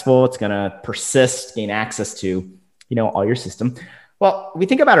successful, it's going to persist, gain access to all your system. Well, we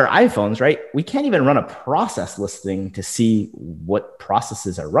think about our iPhones, right? We can't even run a process listing to see what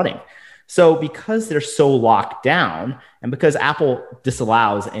processes are running. So because they're so locked down and because Apple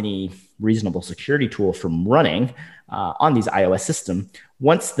disallows any reasonable security tool from running on these iOS systems,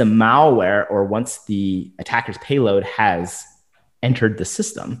 once the malware or once the attacker's payload has entered the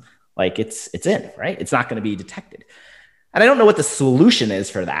system, like it's in, right? It's not going to be detected. And I don't know what the solution is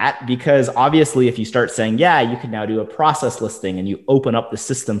for that, because obviously if you start saying, yeah, you can now do a process listing and you open up the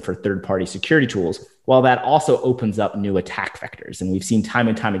system for third-party security tools, well, that also opens up new attack vectors. And we've seen time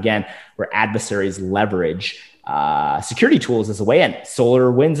and time again where adversaries leverage security tools as a way in.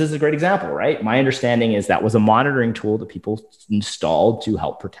 SolarWinds is a great example, right? My understanding is that was a monitoring tool that people installed to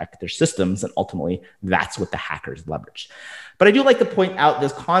help protect their systems. And ultimately, that's what the hackers leveraged. But I do like to point out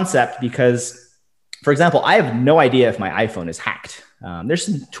this concept because, for example, I have no idea if my iPhone is hacked. There's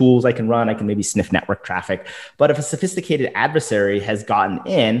some tools I can run. I can maybe sniff network traffic. But if a sophisticated adversary has gotten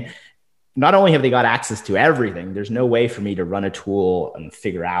in, not only have they got access to everything, there's no way for me to run a tool and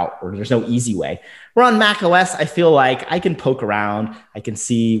figure out, or there's no easy way. Where on Mac OS, I feel like I can poke around. I can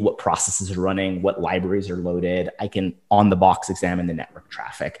see what processes are running, what libraries are loaded. I can on the box examine the network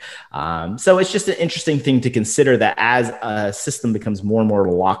traffic. So it's just an interesting thing to consider that as a system becomes more and more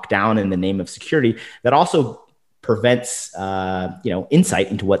locked down in the name of security, that also prevents insight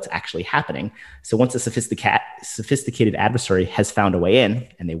into what's actually happening. So once a sophisticated adversary has found a way in,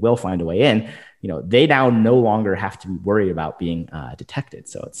 and they will find a way in, they now no longer have to be worried about being detected.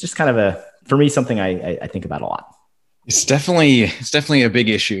 So it's just kind of for me, something I think about a lot. It's definitely a big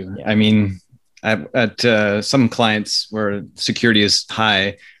issue. Yeah. I mean, at some clients where security is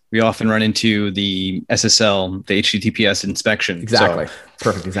high, we often run into the SSL, the HTTPS inspection. Exactly. So,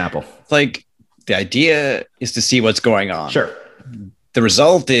 perfect example. It's like, the idea is to see what's going on. Sure. The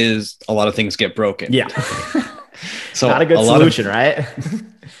result is a lot of things get broken. Yeah. So not a good solution, right?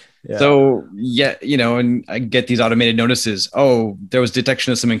 Yeah. So yeah, and I get these automated notices. Oh, there was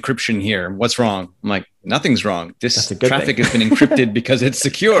detection of some encryption here. What's wrong? I'm like, nothing's wrong. This traffic has been encrypted because it's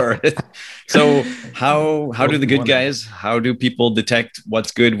secure. So how do the good guys? How do people detect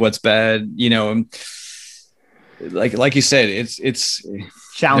what's good, what's bad? Like you said, it's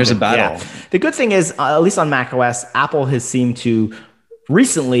challenging. There's a battle. Yeah. The good thing is, at least on macOS, Apple has seemed to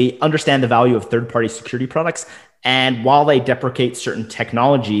recently understand the value of third-party security products. And while they deprecate certain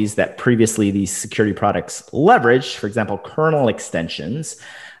technologies that previously these security products leveraged, for example, kernel extensions,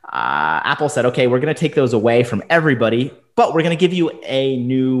 Apple said, okay, we're going to take those away from everybody, but we're going to give you a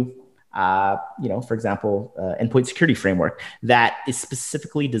new for example, endpoint security framework that is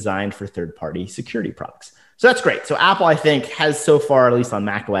specifically designed for third-party security products. So that's great. So Apple, I think, has so far, at least on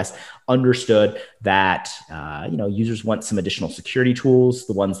macOS, understood that users want some additional security tools,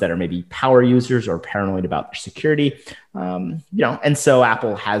 the ones that are maybe power users or paranoid about their security, and so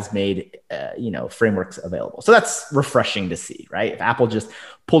Apple has made frameworks available. So that's refreshing to see, right? If Apple just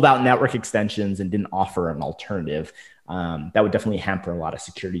pulled out network extensions and didn't offer an alternative, that would definitely hamper a lot of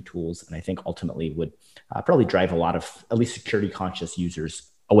security tools, and I think ultimately would probably drive a lot of at least security conscious users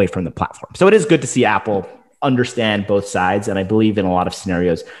away from the platform. So it is good to see Apple understand both sides, and I believe in a lot of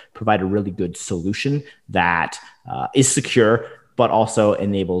scenarios provide a really good solution that is secure, but also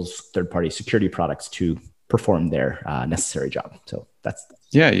enables third-party security products to perform their necessary job. So that's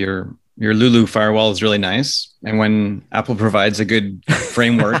your Lulu firewall is really nice, and when Apple provides a good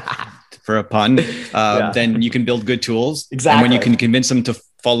framework for a pun, then you can build good tools. Exactly. And when you can convince them to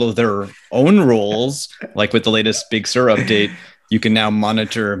follow their own rules, like with the latest Big Sur update, you can now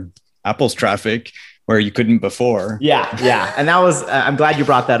monitor Apple's traffic, where you couldn't before. Yeah. And that was, I'm glad you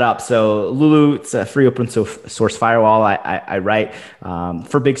brought that up. So Lulu, it's a free open source firewall. I write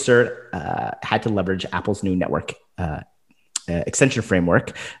for Big Sur, had to leverage Apple's new network extension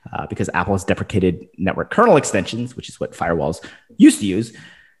framework because Apple has deprecated network kernel extensions, which is what firewalls used to use.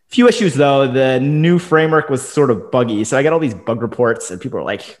 Few issues though, the new framework was sort of buggy. So I got all these bug reports and people are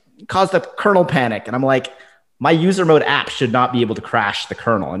like, caused a kernel panic. And I'm like, my user mode app should not be able to crash the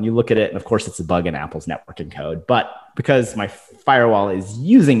kernel. And you look at it, and of course, it's a bug in Apple's networking code. But because my firewall is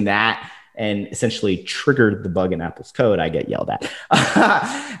using that and essentially triggered the bug in Apple's code, I get yelled at.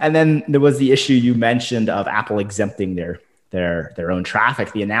 And then there was the issue you mentioned of Apple exempting their own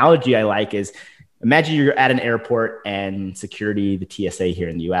traffic. The analogy I like is, imagine you're at an airport and security, the TSA here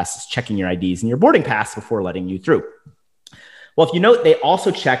in the US, is checking your IDs and your boarding pass before letting you through. Well, if you note, they also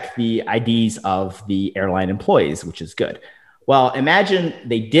check the IDs of the airline employees, which is good. Well, imagine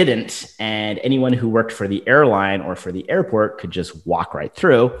they didn't, and anyone who worked for the airline or for the airport could just walk right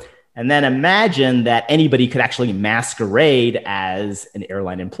through. And then imagine that anybody could actually masquerade as an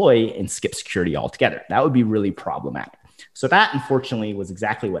airline employee and skip security altogether. That would be really problematic. So that, unfortunately, was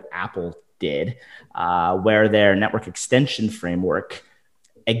exactly what Apple did, where their network extension framework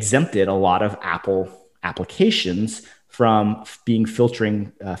exempted a lot of Apple applications from being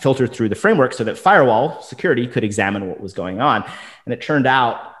filtered through the framework so that firewall security could examine what was going on. And it turned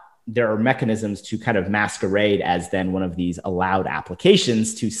out there are mechanisms to kind of masquerade as then one of these allowed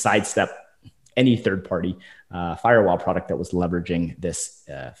applications to sidestep any third-party firewall product that was leveraging this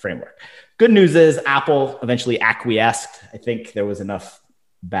framework. Good news is Apple eventually acquiesced. I think there was enough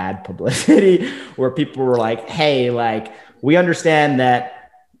bad publicity where people were like, hey, like, we understand that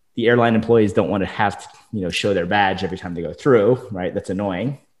the airline employees don't want to have to, show their badge every time they go through, right? That's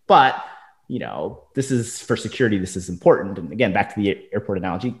annoying. But, this is for security. This is important. And again, back to the airport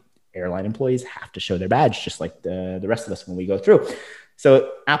analogy, airline employees have to show their badge just like the rest of us when we go through.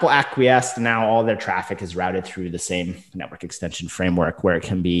 So Apple acquiesced, and now all their traffic is routed through the same network extension framework where it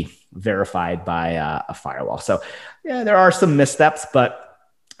can be verified by a firewall. So yeah, there are some missteps, but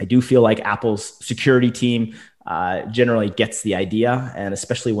I do feel like Apple's security team generally gets the idea, and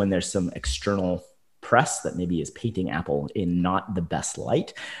especially when there's some external press that maybe is painting Apple in not the best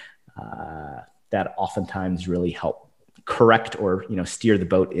light, that oftentimes really help correct or steer the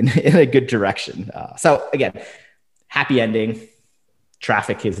boat in a good direction. So again, happy ending.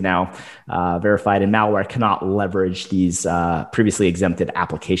 Traffic is now verified, and malware cannot leverage these previously exempted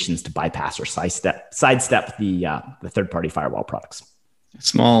applications to bypass or sidestep the third-party firewall products. A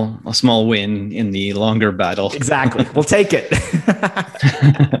small win in the longer battle. Exactly. We'll take it.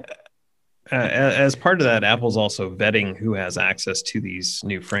 As part of that, Apple's also vetting who has access to these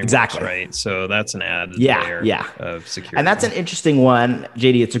new frameworks, exactly. Right? So that's an added layer of security. And that's an interesting one,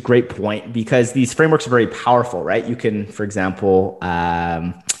 JD. It's a great point because these frameworks are very powerful, right? You can, for example,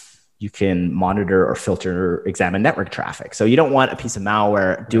 you can monitor or filter, examine network traffic. So you don't want a piece of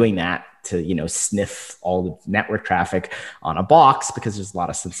malware doing that to sniff all the network traffic on a box because there's a lot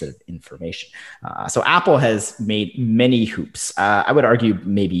of sensitive information. So Apple has made many hoops. I would argue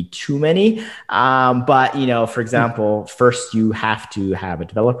maybe too many. But for example, first you have to have a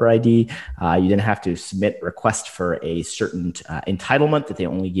developer ID. You then have to submit a request for a certain entitlement that they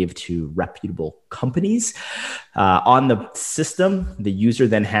only give to reputable companies. On the system, the user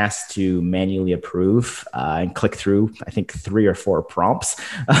then has to manually approve and click through, I think, 3 or 4 prompts.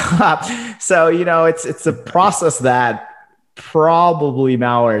 So, it's a process that probably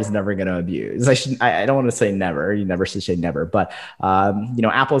malware is never going to abuse. I don't want to say never. You never should say never. But,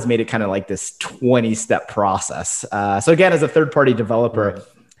 Apple's made it kind of like this 20-step process. So again, as a third-party developer,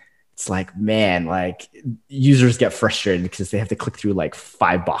 it's like, man, like users get frustrated because they have to click through like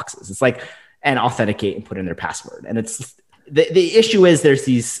 5 boxes. It's like, and authenticate and put in their password. And it's the issue is there's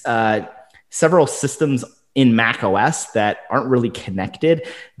these several systems in Mac OS that aren't really connected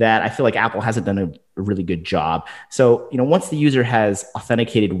that I feel like Apple hasn't done a really good job. So, once the user has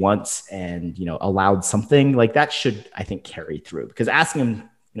authenticated once and, allowed something like that should, I think, carry through, because asking them,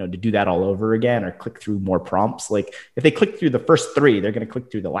 to do that all over again or click through more prompts, like if they click through the first 3, they're going to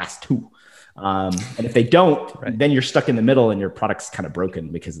click through the last 2. And if they don't, then you're stuck in the middle and your product's kind of broken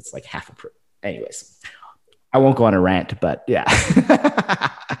because it's like half approved. Anyways, I won't go on a rant, but yeah.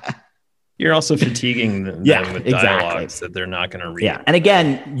 You're also fatiguing them with dialogues that they're not going to read. Yeah. And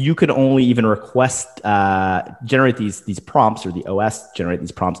again, you could only even request, generate these prompts, or the OS generate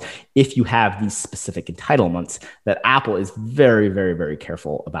these prompts, if you have these specific entitlements that Apple is very, very, very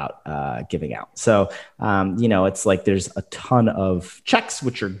careful about giving out. So, it's like there's a ton of checks,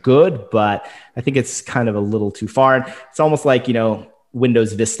 which are good, but I think it's kind of a little too far. And it's almost like,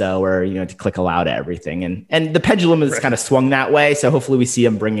 Windows Vista where, to click allow to everything. And the pendulum is kind of swung that way. So hopefully we see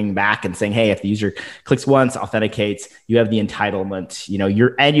them bringing back and saying, hey, if the user clicks once, authenticates, you have the entitlement,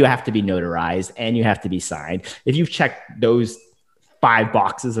 and you have to be notarized and you have to be signed. If you've checked those 5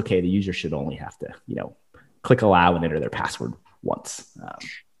 boxes, okay, the user should only have to, click allow and enter their password once.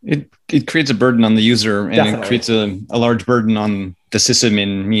 It creates a burden on the user, and Definitely. it creates a large burden on the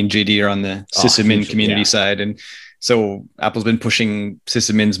sysadmin. Me and JD are on the sysadmin community side. And so Apple's been pushing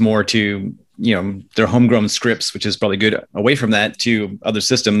sysadmins more to, their homegrown scripts, which is probably good, away from that to other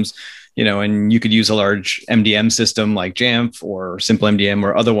systems, and you could use a large MDM system like Jamf or Simple MDM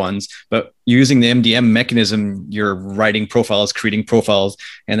or other ones, but using the MDM mechanism, you're writing profiles, creating profiles,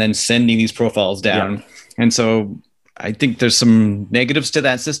 and then sending these profiles down. Yeah. And so I think there's some negatives to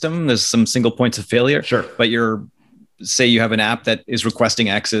that system. There's some single points of failure. Sure. But say you have an app that is requesting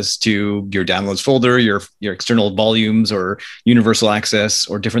access to your downloads folder, your external volumes or universal access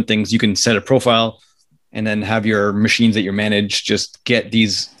or different things, you can set a profile and then have your machines that you manage just get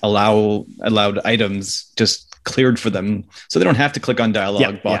these allowed items just cleared for them. So they don't have to click on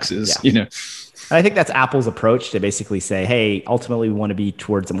dialog boxes, And I think that's Apple's approach to basically say, hey, ultimately we want to be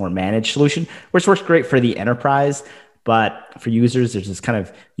towards a more managed solution, which works great for the enterprise, but for users, there's this kind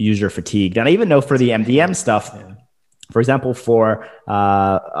of user fatigue. And I even know for the MDM stuff, for example, for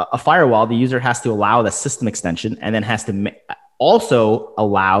a firewall, the user has to allow the system extension and then has to also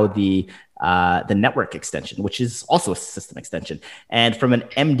allow the network extension, which is also a system extension. And from an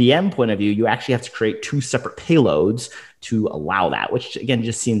MDM point of view, you actually have to create 2 separate payloads to allow that, which again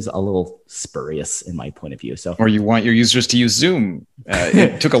just seems a little spurious in my point of view. So, or you want your users to use Zoom.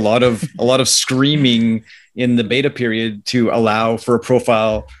 It took a lot of screaming in the beta period to allow for a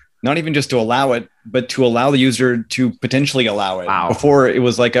profile, not even just to allow it, but to allow the user to potentially allow it. Wow. Before it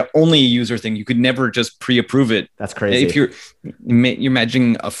was like only a user thing. You could never just pre-approve it. That's crazy. If you're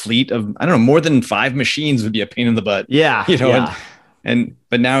imagining a fleet of, I don't know, more than 5 machines would be a pain in the butt. Yeah.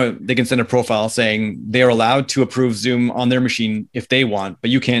 But now they can send a profile saying they're allowed to approve Zoom on their machine if they want,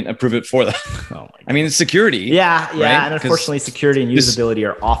 but you can't approve it for them. I mean, it's security. Yeah. Right? And unfortunately, security and usability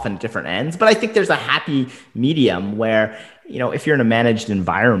are often different ends. But I think there's a happy medium where, if you're in a managed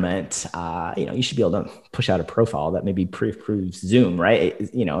environment, you should be able to push out a profile that maybe pre-approves Zoom, right?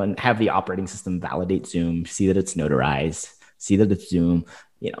 And have the operating system validate Zoom, see that it's notarized, see that it's Zoom,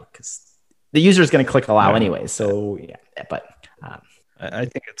 because the user is going to click allow anyway. So, but... I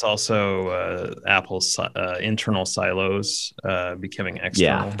think it's also Apple's internal silos becoming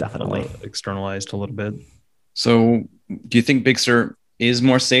external. Yeah, definitely. Externalized a little bit. So do you think Big Sur is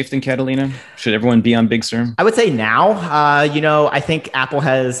more safe than Catalina? Should everyone be on Big Sur? I would say now. I think Apple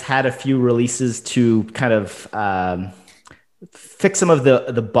has had a few releases to kind of fix some of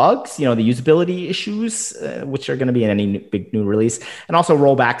the bugs, the usability issues, which are going to be in any big new release, and also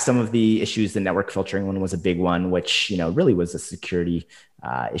roll back some of the issues. The network filtering one was a big one, which, really was a security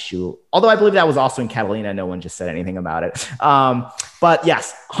issue. Although I believe that was also in Catalina. No one just said anything about it. But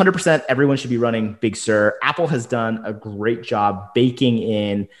yes, 100% everyone should be running Big Sur. Apple has done a great job baking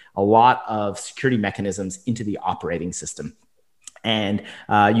in a lot of security mechanisms into the operating system. And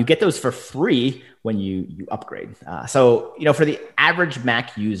you get those for free when you upgrade. So, for the average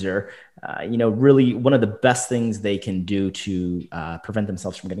Mac user, really one of the best things they can do to prevent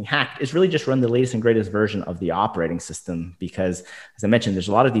themselves from getting hacked is really just run the latest and greatest version of the operating system. Because as I mentioned, there's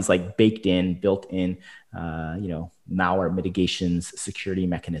a lot of these like built-in, malware mitigations, security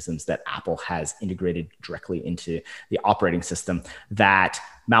mechanisms that Apple has integrated directly into the operating system that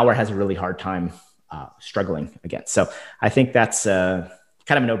malware has a really hard time struggling against. So I think that's kind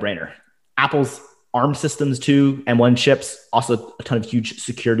of a no-brainer. Apple's ARM systems too, M1 chips, also a ton of huge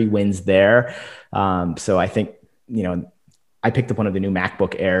security wins there. So I think, I picked up one of the new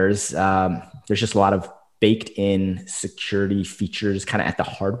MacBook Airs. There's just a lot of baked in security features kind of at the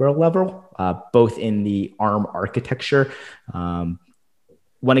hardware level, both in the ARM architecture.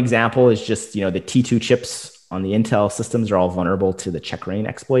 One example is just, the T2 chips on the Intel systems are all vulnerable to the check-rain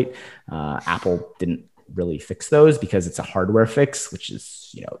exploit. Apple didn't really fix those because it's a hardware fix, which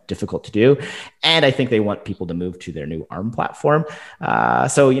is difficult to do. And I think they want people to move to their new ARM platform.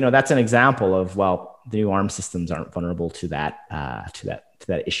 So that's an example of, well, the new ARM systems aren't vulnerable to that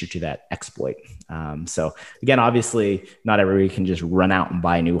issue, to that exploit. So again, obviously, not everybody can just run out and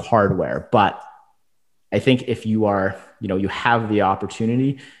buy new hardware, but I think if you are, you have the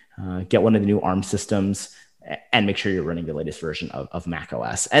opportunity, get one of the new ARM systems and make sure you're running the latest version of Mac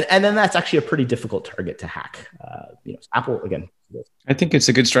OS. And then that's actually a pretty difficult target to hack. Apple, again. I think it's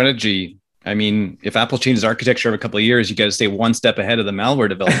a good strategy I mean, if Apple changes architecture every couple of years, you got to stay one step ahead of the malware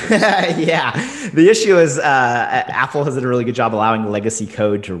developers. Yeah. The issue is Apple has done a really good job allowing legacy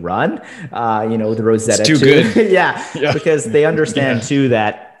code to run, with the Rosetta. It's too good. Yeah, because they understand too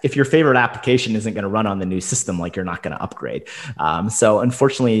that if your favorite application isn't going to run on the new system, like you're not going to upgrade. So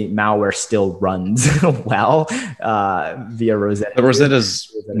unfortunately, malware still runs well via Rosetta. The Rosetta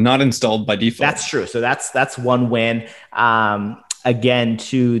is not installed by default. That's true. So that's one win. Again,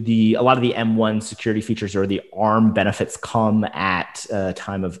 a lot of the M1 security features or the ARM benefits come at a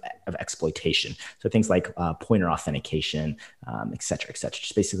time of exploitation. So things like pointer authentication, et cetera, et cetera.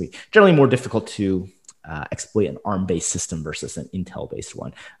 Just basically generally more difficult to exploit an ARM-based system versus an Intel-based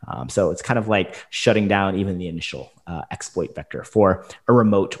one. So it's kind of like shutting down even the initial exploit vector for a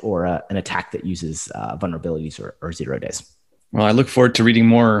remote or an attack that uses vulnerabilities or 0 days. Well, I look forward to reading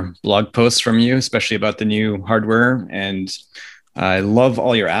more blog posts from you, especially about the new hardware. And I love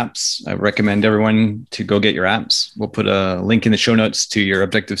all your apps. I recommend everyone to go get your apps. We'll put a link in the show notes to your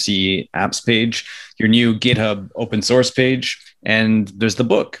Objective-C apps page, your new GitHub open source page, and there's the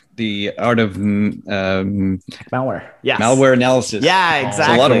book, The Art of Malware. Yes. Malware Analysis. Yeah,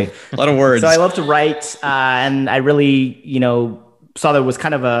 exactly. A lot of words. So I love to write, and I really, saw there was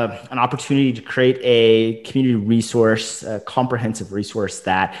kind of an opportunity to create a community resource, a comprehensive resource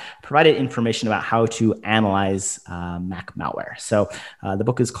that provided information about how to analyze Mac malware. So the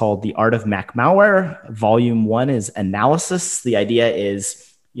book is called The Art of Mac Malware. Volume 1 is analysis. The idea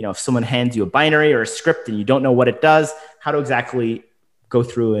is, if someone hands you a binary or a script and you don't know what it does, how to exactly go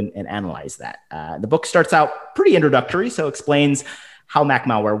through and analyze that. The book starts out pretty introductory, so explains how Mac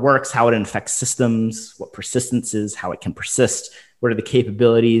malware works, how it infects systems, what persistence is, how it can persist, what are the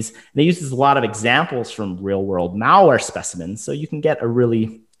capabilities. And it uses a lot of examples from real world malware specimens, so you can get a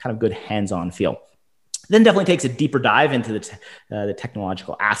really kind of good hands-on feel. Then definitely takes a deeper dive into the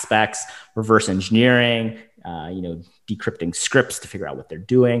technological aspects, reverse engineering, decrypting scripts to figure out what they're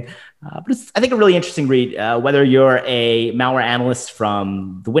doing. But it's, I think, a really interesting read, whether you're a malware analyst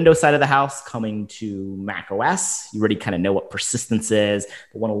from the Windows side of the house coming to Mac OS, you already kind of know what persistence is,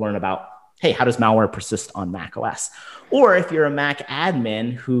 but want to learn about, hey, how does malware persist on Mac OS? Or if you're a Mac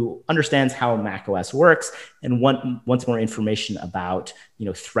admin who understands how Mac OS works and wants more information about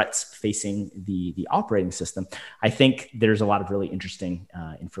threats facing the operating system, I think there's a lot of really interesting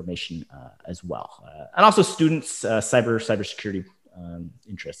information as well. And also students, cybersecurity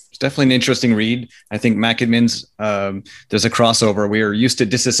interests. It's definitely an interesting read. I think Mac admins, there's a crossover. We are used to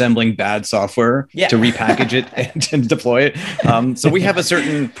disassembling bad software to repackage it and deploy it. So we have a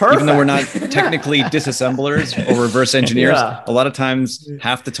certain, even though we're not technically disassemblers or reverse engineers, a lot of times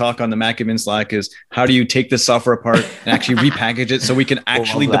half the talk on the Mac admin Slack is how do you take this software apart and actually repackage it so we can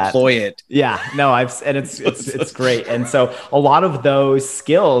actually deploy it. Yeah, no, and it's great. And so a lot of those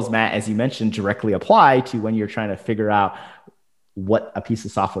skills, Matt, as you mentioned, directly apply to when you're trying to figure out what a piece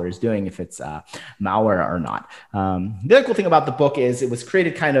of software is doing, if it's malware or not. The other cool thing about the book is it was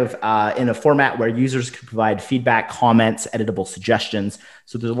created kind of in a format where users could provide feedback, comments, editable suggestions.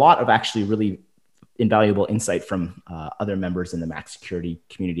 So there's a lot of actually really invaluable insight from other members in the Mac security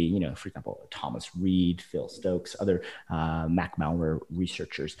community. For example, Thomas Reed, Phil Stokes, other Mac malware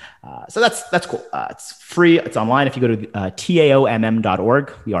researchers. So that's cool. It's free. It's online. If you go to taomm.org,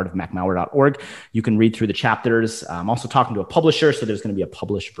 theartofmacmalware.org, you can read through the chapters. I'm also talking to a publisher, so there's going to be a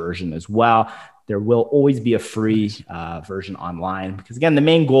published version as well. There will always be a free version online because, again, the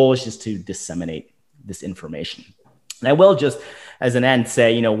main goal is just to disseminate this information. And I will just, as an end,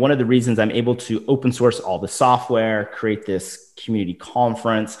 say, one of the reasons I'm able to open source all the software, create this community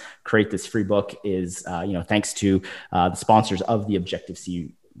conference, create this free book is, thanks to the sponsors of the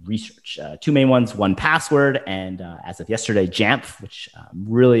Objective-C research. Two main ones, 1Password, and as of yesterday, Jamf, which I'm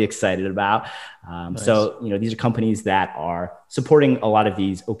really excited about. Nice. So, these are companies that are supporting a lot of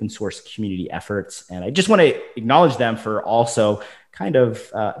these open source community efforts. And I just want to acknowledge them for also kind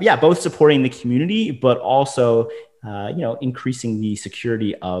of, both supporting the community, but also increasing the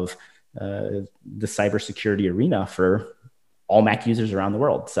security of the cybersecurity arena for all Mac users around the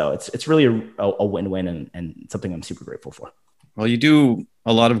world. So it's really a win-win and something I'm super grateful for. Well, you do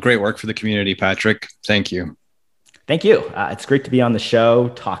a lot of great work for the community, Patrick. Thank you. Thank you. It's great to be on the show,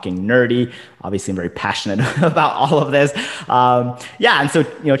 talking nerdy. Obviously, I'm very passionate about all of this. And so,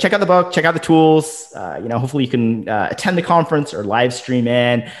 check out the book, check out the tools. Hopefully you can attend the conference or live stream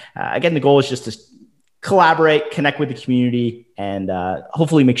in. Again, the goal is just to collaborate, connect with the community, and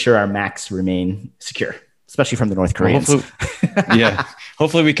hopefully make sure our Macs remain secure, especially from the North Koreans. Well,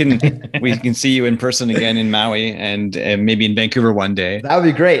 hopefully we can see you in person again in Maui and maybe in Vancouver one day. That would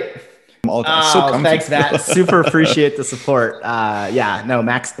be great. All the time. So comfy. Thanks, Matt. Super appreciate the support. Matt,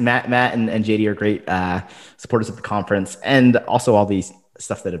 and JD are great supporters of the conference, and also all these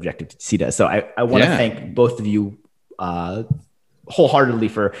stuff that Objective-C does. So I want to thank both of you wholeheartedly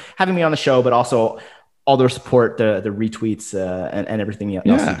for having me on the show, but also all the support, the retweets, and everything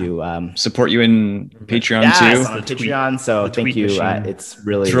else you do. Support you in Patreon too. On Patreon. So thank you. It's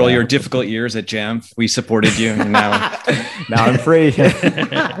really through all your difficult years at Jamf, we supported you. And now I'm free.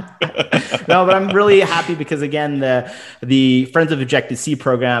 No, but I'm really happy because again, the Friends of Objective-C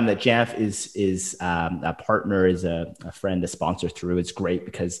program that Jamf is a partner, is a friend, a sponsor through. It's great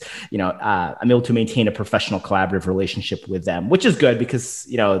because I'm able to maintain a professional, collaborative relationship with them, which is good because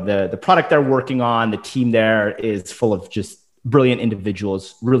the product they're working on, the team there is full of just brilliant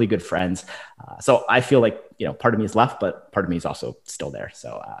individuals, really good friends. So I feel like part of me is left, but part of me is also still there.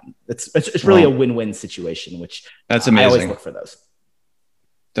 So it's really a win-win situation, which that's amazing. I always look for those.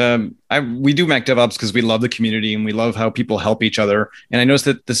 We do Mac DevOps because we love the community and we love how people help each other. And I noticed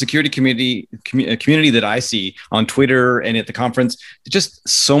that the security community that I see on Twitter and at the conference, just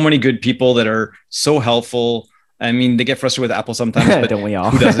so many good people that are so helpful. I mean, they get frustrated with Apple sometimes, but don't we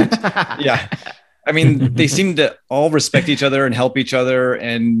all? Who doesn't? Yeah. I mean, they seem to all respect each other and help each other.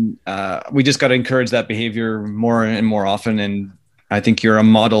 And we just got to encourage that behavior more and more often. And I think you're a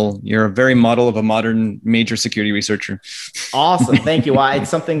model. You're a very model of a modern major security researcher. Awesome. Thank you. It's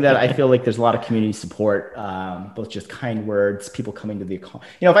something that I feel like there's a lot of community support, both just kind words, people coming to the,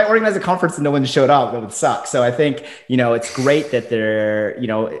 if I organize a conference and no one showed up, that would suck. So I think, it's great that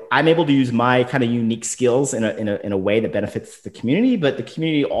I'm able to use my kind of unique skills in a way that benefits the community, but the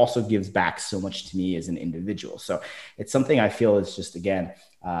community also gives back so much to me as an individual. So it's something I feel is just, again,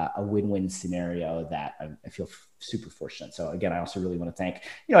 a win-win scenario that I feel super fortunate. So again, I also really want to thank,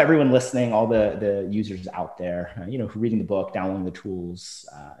 everyone listening, all the users out there, who are reading the book, downloading the tools,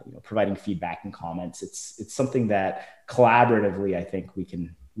 providing feedback and comments. It's something that collaboratively, I think we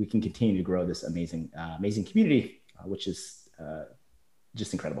can continue to grow this amazing community, which is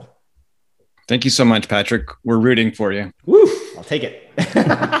just incredible. Thank you so much, Patrick. We're rooting for you. Woo! I'll take it.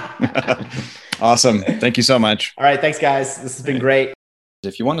 Awesome. Thank you so much. All right. Thanks, guys. This has been great.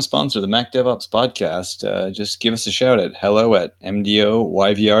 If you want to sponsor the Mac DevOps podcast, just give us a shout at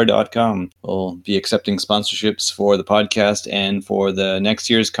hello@mdoyvr.com. We'll be accepting sponsorships for the podcast and for the next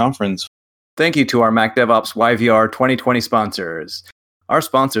year's conference. Thank you to our Mac DevOps YVR 2020 sponsors. Our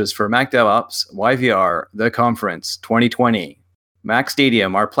sponsors for Mac DevOps YVR, the conference 2020. Mac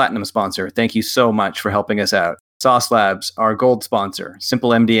Stadium, our platinum sponsor. Thank you so much for helping us out. Sauce Labs, our gold sponsor, Simple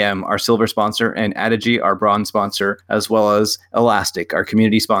MDM, our silver sponsor, and Adigy, our bronze sponsor, as well as Elastic, our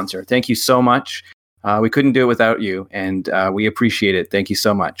community sponsor. Thank you so much. We couldn't do it without you, and we appreciate it. Thank you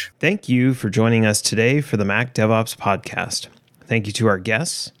so much. Thank you for joining us today for the Mac DevOps podcast. Thank you to our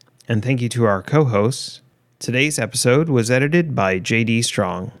guests, and thank you to our co-hosts. Today's episode was edited by JD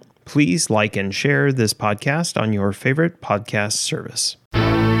Strong. Please like and share this podcast on your favorite podcast service.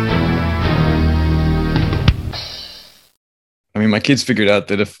 I mean, my kids figured out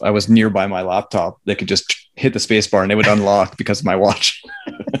that if I was nearby my laptop, they could just hit the space bar and it would unlock because of my watch.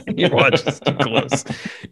 Your watch is too close.